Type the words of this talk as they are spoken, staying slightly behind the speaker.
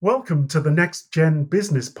Welcome to the Next Gen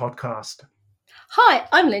Business Podcast. Hi,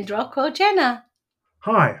 I'm Linda Rockwell Jenner.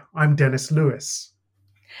 Hi, I'm Dennis Lewis.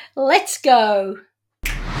 Let's go.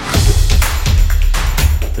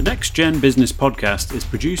 The Next Gen Business Podcast is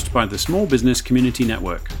produced by the Small Business Community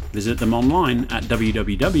Network. Visit them online at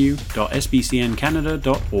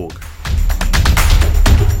www.sbcncanada.org.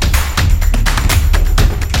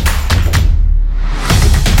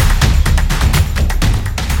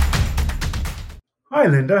 Hi,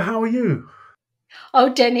 Linda. How are you?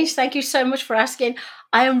 Oh, Dennis, thank you so much for asking.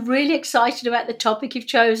 I am really excited about the topic you've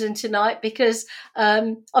chosen tonight because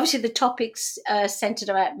obviously the topic's centered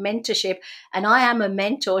about mentorship, and I am a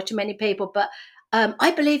mentor to many people, but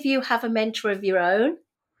I believe you have a mentor of your own.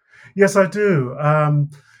 Yes, I do.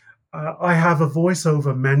 I have a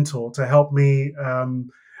voiceover mentor to help me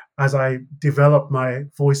as I develop my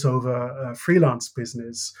voiceover freelance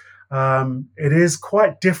business. It is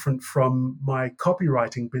quite different from my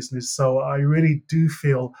copywriting business, so I really do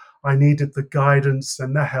feel I needed the guidance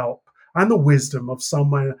and the help and the wisdom of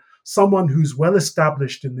someone who's well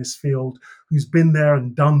established in this field, who's been there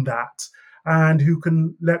and done that, and who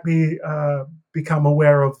can let me become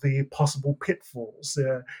aware of the possible pitfalls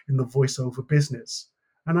in the voiceover business.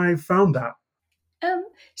 And I found that. Um,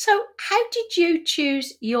 so, how did you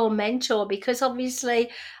choose your mentor? Because obviously,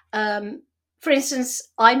 um, for instance,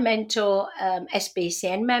 I mentor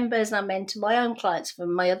SBCN members and I mentor my own clients for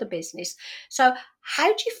my other business. So, how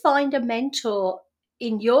do you find a mentor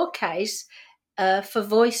in your case for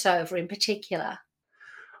voiceover in particular?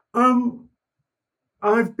 Um,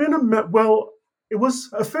 I've been well. It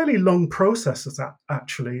was a fairly long process,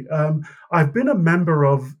 actually. I've been a member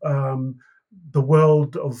of the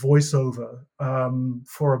world of voiceover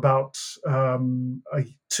for about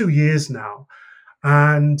 2 years now,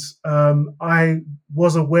 and I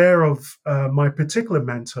was aware of my particular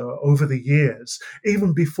mentor over the years,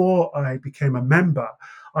 even before I became a member.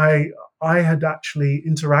 I I had actually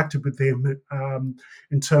interacted with him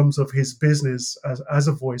in terms of his business as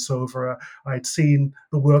a voiceover. I'd seen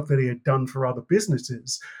the work that he had done for other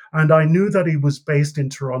businesses, and I knew that he was based in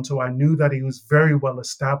Toronto. I knew that he was very well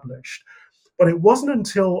established. But it wasn't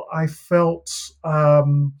until I felt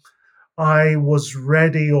I was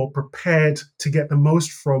ready or prepared to get the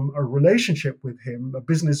most from a relationship with him, a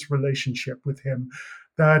business relationship with him,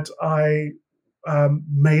 that I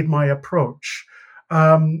made my approach.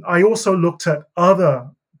 I also looked at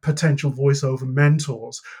other potential voiceover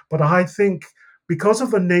mentors, but I think because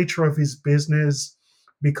of the nature of his business,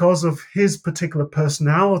 because of his particular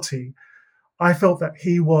personality, I felt that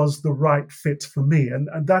he was the right fit for me. And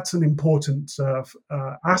that's an important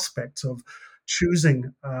aspect of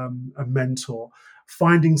choosing a mentor,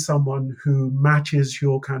 finding someone who matches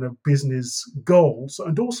your kind of business goals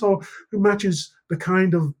and also who matches the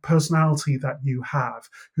kind of personality that you have,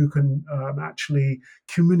 who can actually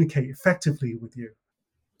communicate effectively with you.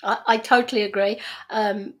 I totally agree.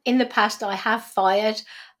 In the past, I have fired.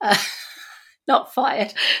 Uh, Not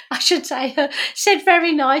fired, I should say, said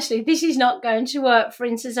very nicely, this is not going to work. For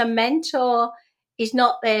instance, a mentor is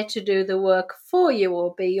not there to do the work for you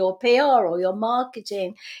or be your PR or your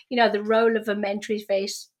marketing. The role of a mentor is very,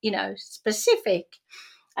 specific.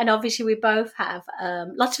 And obviously, we both have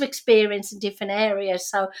lots of experience in different areas.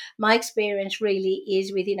 So, my experience really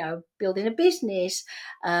is with, building a business,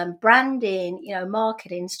 branding,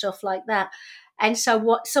 marketing, stuff like that. And so,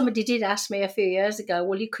 what somebody did ask me a few years ago,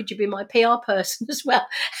 well, could you be my PR person as well?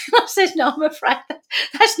 And I said, no, I'm afraid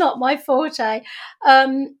that's not my forte.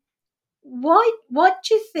 Um, what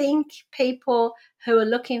do you think people who are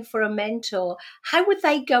looking for a mentor, how would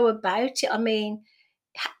they go about it? I mean,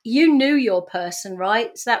 you knew your person,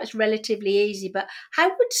 right? So that was relatively easy. But how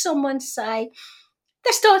would someone say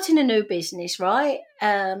they're starting a new business, right?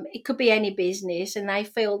 It could be any business, and they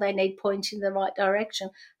feel they need points in the right direction.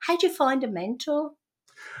 How do you find a mentor?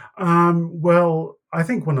 Well, I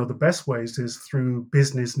think one of the best ways is through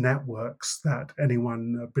business networks that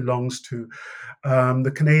anyone belongs to.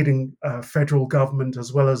 The Canadian federal government,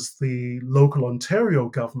 as well as the local Ontario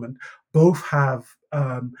government, both have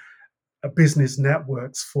business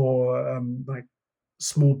networks for like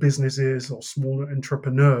small businesses or small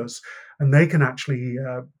entrepreneurs, and they can actually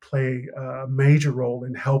play a major role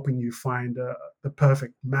in helping you find the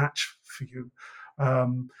perfect match for you.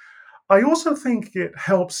 Um, I also think it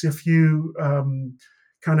helps if you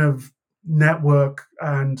kind of network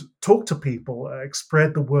and talk to people,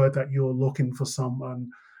 spread the word that you're looking for someone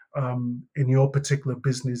in your particular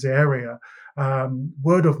business area.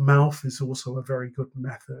 Word of mouth is also a very good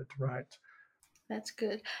method, right? That's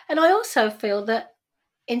good. And I also feel that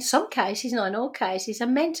in some cases, not in all cases, a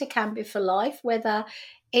mentor can be for life, whether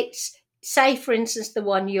it's say, for instance, the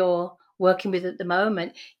one you're working with at the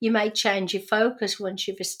moment, you may change your focus once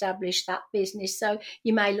you've established that business. So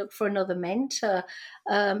you may look for another mentor.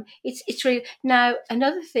 It's really now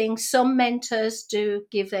another thing. Some mentors do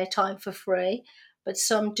give their time for free, but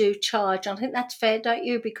some do charge. I think that's fair, don't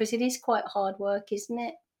you? Because it is quite hard work, isn't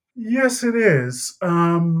it? Yes, it is.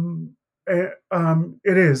 It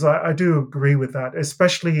is. I do agree with that,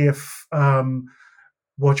 especially if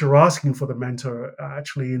what you're asking for the mentor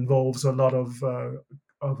actually involves a lot of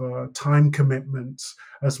time commitment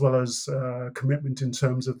as well as commitment in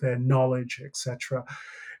terms of their knowledge, etc.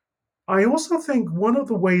 I also think one of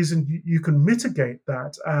the ways you can mitigate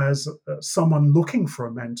that as someone looking for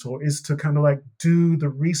a mentor is to kind of like do the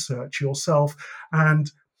research yourself,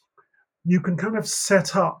 and you can kind of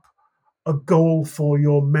set up a goal for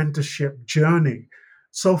your mentorship journey.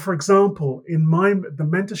 So, for example, in the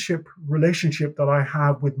mentorship relationship that I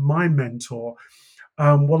have with my mentor,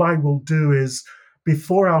 what I will do is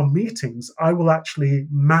before our meetings, I will actually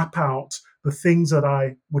map out the things that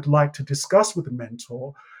I would like to discuss with the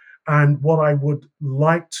mentor and what I would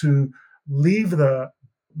like to leave the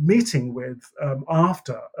meeting with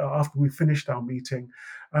after we finished our meeting.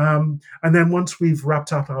 And then once we've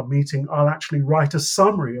wrapped up our meeting, I'll actually write a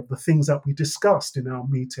summary of the things that we discussed in our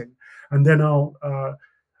meeting. And then I'll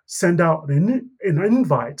send out an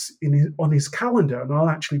invite on his calendar, and I'll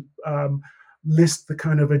actually list the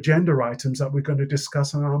kind of agenda items that we're going to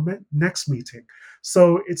discuss in our next meeting.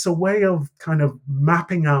 So it's a way of kind of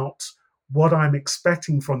mapping out what I'm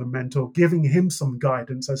expecting from the mentor, giving him some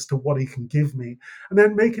guidance as to what he can give me, and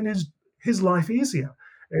then making his life easier.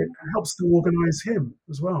 It helps to organize him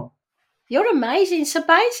as well. You're amazing. So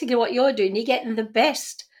basically, what you're doing, you're getting the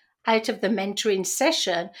best out of the mentoring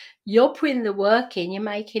session. You're putting the work in. You're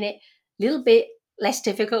making it a little bit less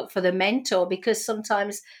difficult for the mentor, because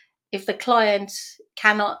sometimes if the client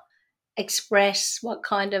cannot express what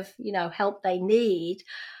kind of help they need,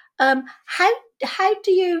 how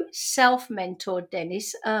do you self mentor,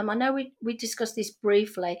 Dennis? I know we discussed this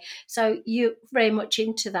briefly, so you're very much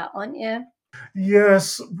into that, aren't you?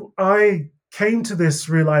 Yes, I came to this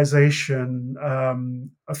realization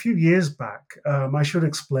a few years back. I should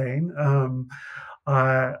explain.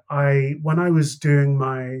 When I was doing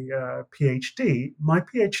my PhD,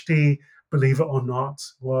 believe it or not,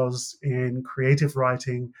 was in creative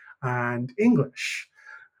writing and English.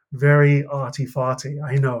 Very arty farty,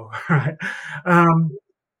 I know, right? Um,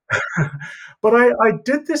 but I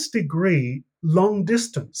did this degree long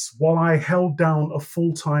distance while I held down a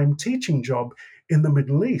full time teaching job in the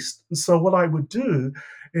Middle East. And so what I would do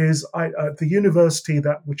is the university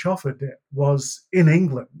that which offered it was in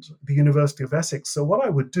England, the University of Essex. So what I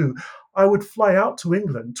would do, I would fly out to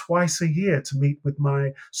England twice a year to meet with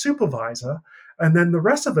my supervisor. And then the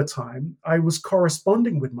rest of the time, I was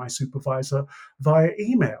corresponding with my supervisor via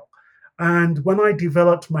email. And when I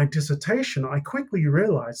developed my dissertation, I quickly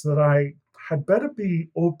realized that I had better be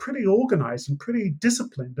pretty organized and pretty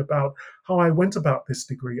disciplined about how I went about this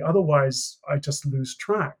degree. Otherwise, I just lose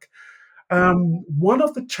track. One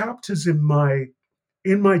of the chapters in my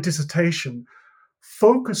dissertation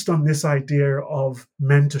focused on this idea of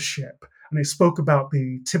mentorship, and it spoke about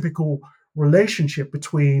the typical relationship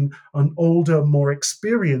between an older, more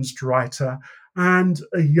experienced writer and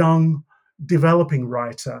a young, developing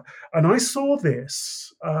writer. And I saw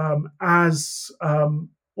this as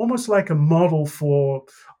almost like a model for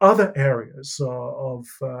other areas of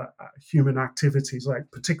human activities, like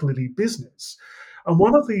particularly business. And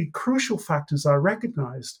one of the crucial factors I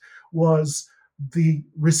recognized was the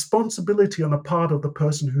responsibility on the part of the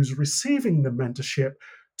person who's receiving the mentorship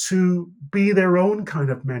to be their own kind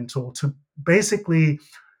of mentor, to basically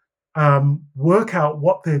work out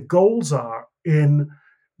what their goals are in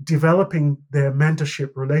developing their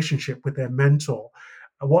mentorship relationship with their mentor,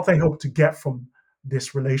 what they hope to get from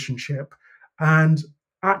this relationship, and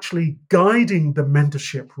actually guiding the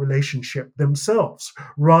mentorship relationship themselves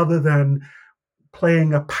rather than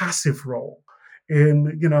playing a passive role.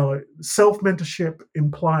 Self-mentorship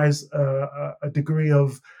implies a degree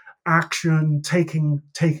of action,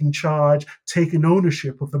 taking charge, taking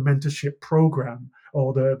ownership of the mentorship program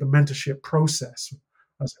or the mentorship process,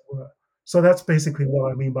 as it were. So that's basically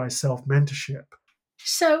what I mean by self-mentorship.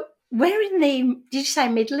 So where in the did you say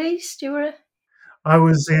Middle East you were? I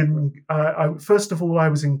was first of all, I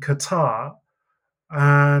was in Qatar,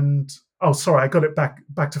 and oh, sorry, I got it back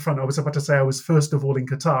to front. I was about to say I was first of all in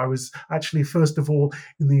Qatar. I was actually first of all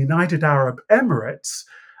in the United Arab Emirates,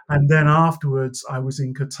 and then afterwards I was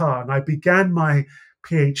in Qatar. And I began my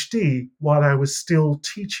PhD while I was still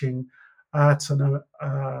teaching at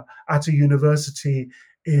a university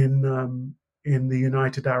in in the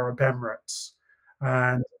United Arab Emirates.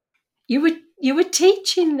 And You were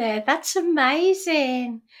teaching there. That's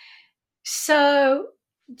amazing. So,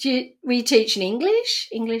 were you teaching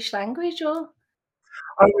English language, or?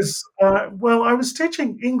 I was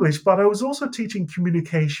teaching English, but I was also teaching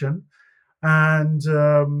communication and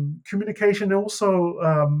communication, and also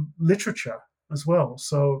literature as well.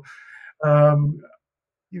 So um,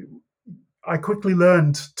 you, I quickly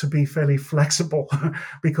learned to be fairly flexible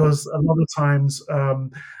because a lot of times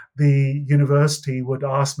the university would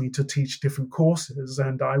ask me to teach different courses,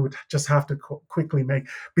 and I would just have to quickly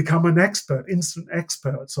become an expert, instant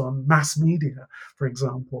experts on mass media, for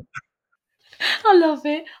example. I love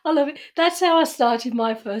it. I love it. That's how I started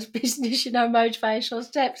my first business, Motivational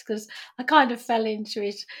Steps, because I kind of fell into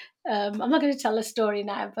it. I'm not going to tell a story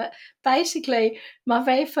now, but basically, my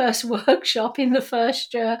very first workshop in the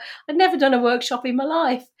first year, I'd never done a workshop in my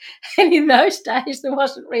life. And in those days, there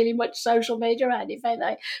wasn't really much social media around, if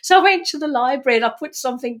any. So I went to the library and I put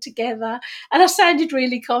something together and I sounded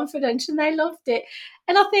really confident and they loved it.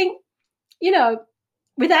 And I think, you know,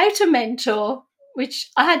 without a mentor,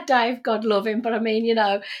 which I had Dave, God love him, but I mean,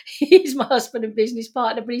 he's my husband and business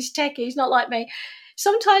partner, but he's techie, he's not like me.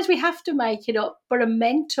 Sometimes we have to make it up, but a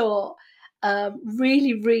mentor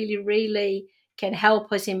really, really, really can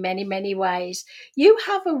help us in many, many ways. You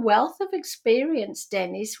have a wealth of experience,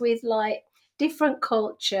 Dennis, with like different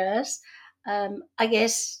cultures. I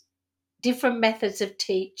guess different methods of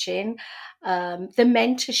teaching, the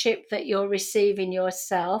mentorship that you're receiving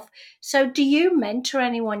yourself. So, do you mentor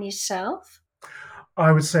anyone yourself?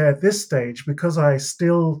 I would say at this stage, because I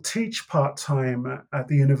still teach part time at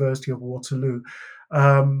the University of Waterloo,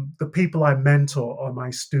 the people I mentor are my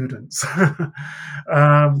students.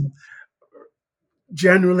 um,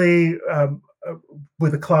 Generally,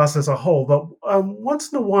 with the class as a whole, but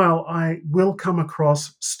once in a while, I will come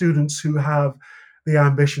across students who have the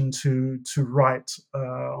ambition to write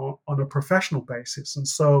on a professional basis, and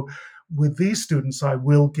so with these students, I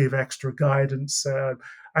will give extra guidance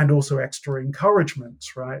and also extra encouragement.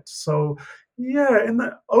 Right. So, yeah,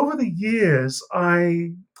 over the years,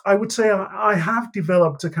 I would say I have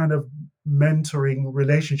developed a kind of mentoring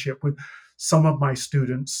relationship with some of my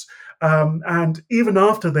students, and even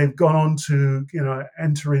after they've gone on to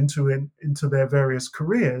enter into their various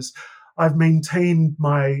careers, I've maintained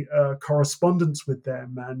my correspondence with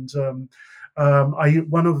them. And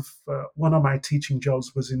one of my teaching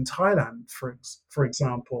jobs was in Thailand, for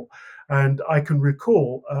example, and I can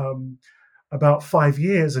recall. About 5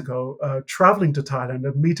 years ago, traveling to Thailand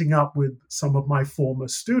and meeting up with some of my former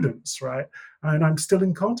students, right? And I'm still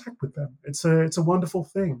in contact with them. It's a wonderful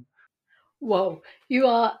thing. Whoa, you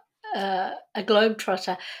are a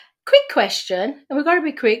globetrotter. Quick question, and we've got to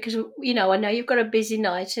be quick because, I know you've got a busy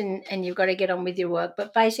night and you've got to get on with your work,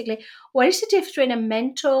 but basically, what is the difference between a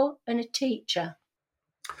mentor and a teacher?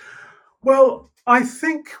 Well, I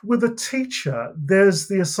think with a teacher, there's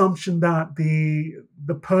the assumption that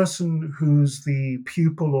the person who's the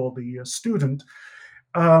pupil or the student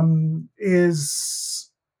is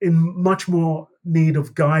in much more need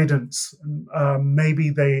of guidance. Maybe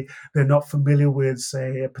they're not familiar with,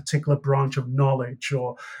 say, a particular branch of knowledge,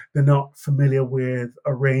 or they're not familiar with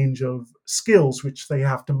a range of skills which they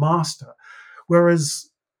have to master. Whereas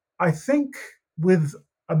I think with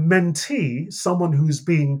a mentee, someone who's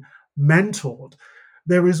being mentored,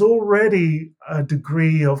 there is already a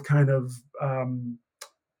degree of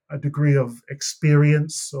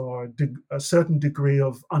experience, or a certain degree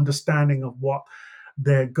of understanding of what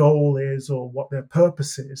their goal is or what their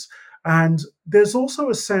purpose is. And there's also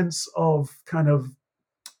a sense of kind of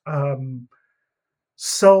um,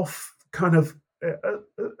 self kind of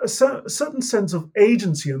a certain sense of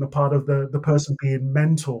agency on the part of the person being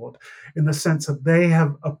mentored, in the sense that they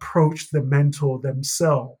have approached the mentor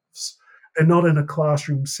themselves. They're not in a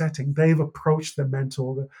classroom setting. They've approached the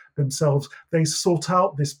mentor themselves. They sought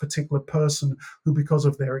out this particular person who, because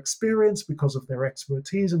of their experience, because of their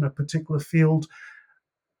expertise in a particular field,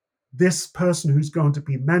 this person who's going to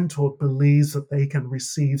be mentored believes that they can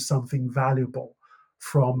receive something valuable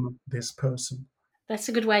from this person. That's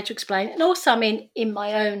a good way to explain it. And also, I mean, in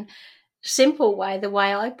my own simple way, the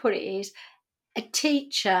way I put it is a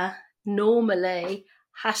teacher normally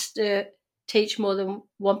has to teach more than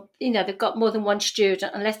one, they've got more than one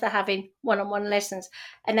student unless they're having one-on-one lessons,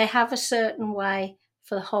 and they have a certain way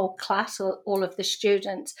for the whole class or all of the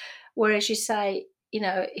students. Whereas you say,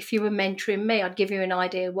 if you were mentoring me, I'd give you an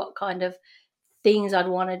idea what kind of things I'd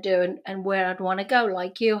want to do and where I'd want to go,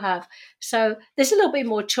 like you have. So there's a little bit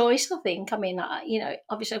more choice, I think. I mean,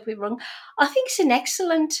 obviously, if we're wrong, I think it's an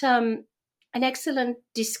excellent an excellent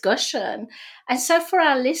discussion. And so for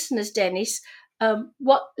our listeners, Dennis,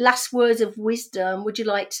 what last words of wisdom would you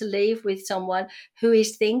like to leave with someone who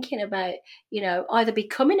is thinking about, either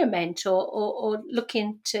becoming a mentor or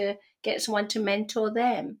looking to get someone to mentor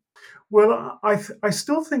them? Well, I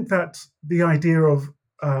still think that the idea of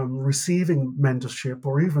receiving mentorship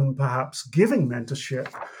or even perhaps giving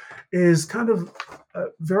mentorship is kind of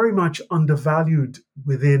very much undervalued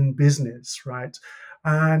within business, right?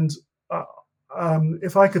 And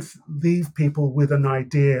if I could leave people with an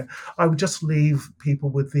idea, I would just leave people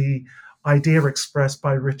with the idea expressed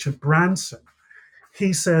by Richard Branson.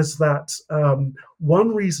 He says that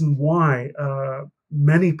one reason why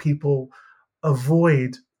many people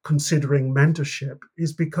avoid considering mentorship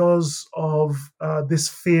is because of this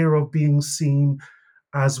fear of being seen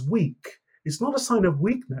as weak. It's not a sign of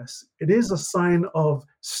weakness, it is a sign of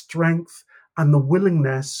strength and the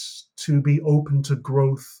willingness to be open to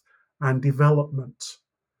growth and development.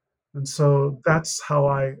 And so that's how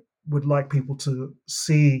I would like people to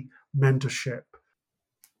see mentorship.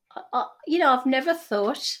 I've never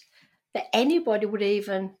thought that anybody would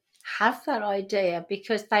even have that idea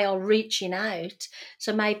because they are reaching out.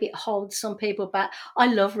 So maybe it holds some people back. I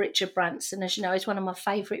love Richard Branson, as you know, he's one of my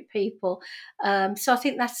favourite people. So I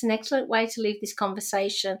think that's an excellent way to leave this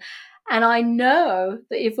conversation. And I know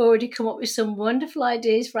that you've already come up with some wonderful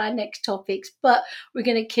ideas for our next topics, but we're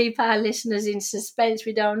going to keep our listeners in suspense.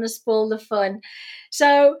 We don't want to spoil the fun.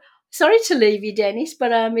 So sorry to leave you, Dennis,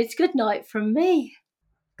 but it's good night from me.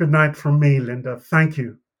 Good night from me, Linda. Thank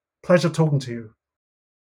you. Pleasure talking to you.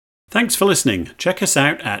 Thanks for listening. Check us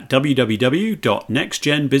out at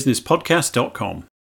www.nextgenbusinesspodcast.com.